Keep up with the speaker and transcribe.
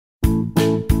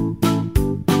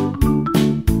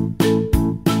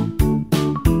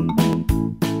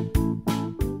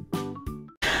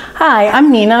Hi,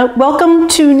 I'm Nina. Welcome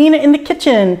to Nina in the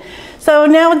Kitchen. So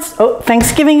now it's,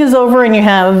 Thanksgiving is over and you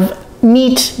have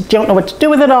meat, don't know what to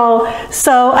do with it all.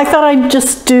 So I thought I'd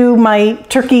just do my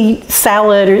turkey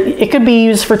salad, or it could be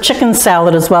used for chicken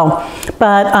salad as well.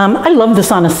 But I love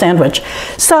this on a sandwich.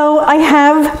 So I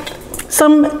have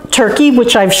some turkey,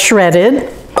 which I've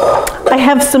shredded. I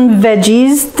have some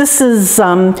veggies. This is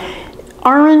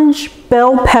orange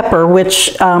bell pepper,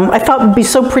 which I thought would be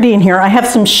so pretty in here. I have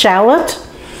some shallot,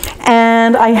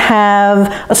 and I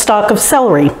have a stalk of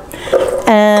celery.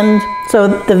 And so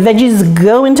the veggies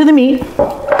go into the meat.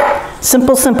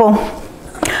 Simple, simple.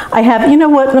 I have, you know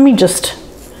what, let me just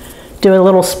do a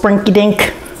little sprinky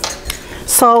dink.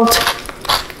 Salt,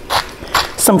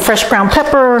 some fresh ground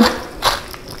pepper,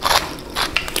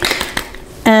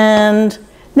 and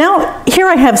now here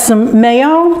I have some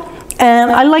mayo,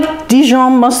 and I like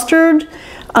Dijon mustard.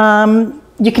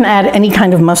 You can add any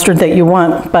kind of mustard that you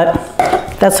want, but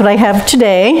that's what I have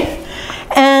today.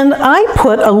 And I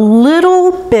put a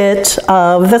little bit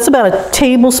of, that's about a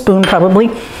tablespoon probably,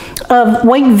 of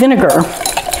white vinegar.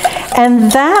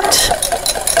 And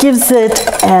that gives it,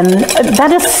 and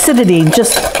that acidity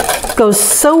just goes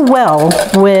so well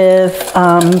with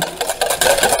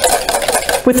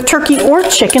turkey or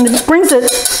chicken. It brings it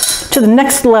to the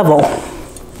next level.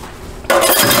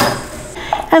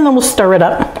 And then we'll stir it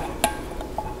up.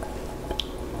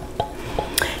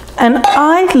 And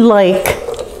I like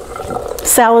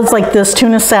salads like this,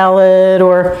 tuna salad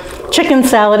or chicken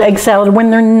salad, egg salad, when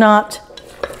they're not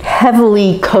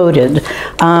heavily coated.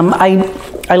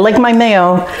 I like my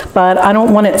mayo, but I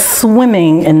don't want it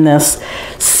swimming in this.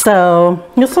 So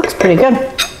this looks pretty good.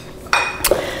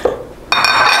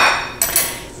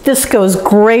 This goes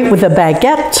great with a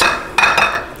baguette.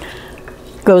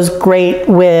 Goes great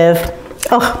with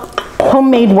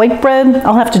homemade white bread.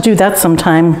 I'll have to do that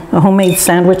sometime, a homemade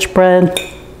sandwich bread.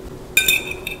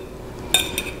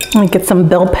 Let me get some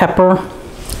bell pepper.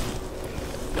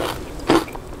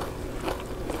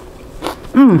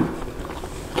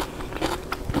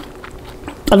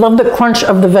 I love the crunch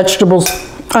of the vegetables,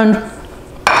 and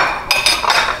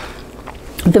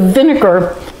the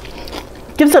vinegar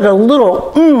gives it a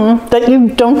little that you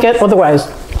don't get otherwise.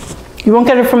 You won't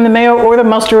get it from the mayo or the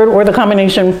mustard or the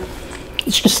combination.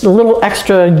 It's just a little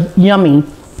extra yummy.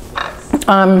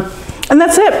 And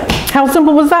that's it. How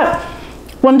simple was that?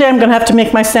 One day I'm gonna have to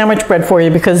make my sandwich bread for you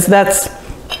because that's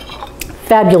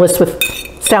fabulous with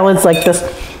salads like this.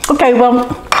 Okay, well,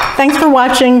 thanks for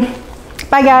watching.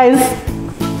 Bye guys.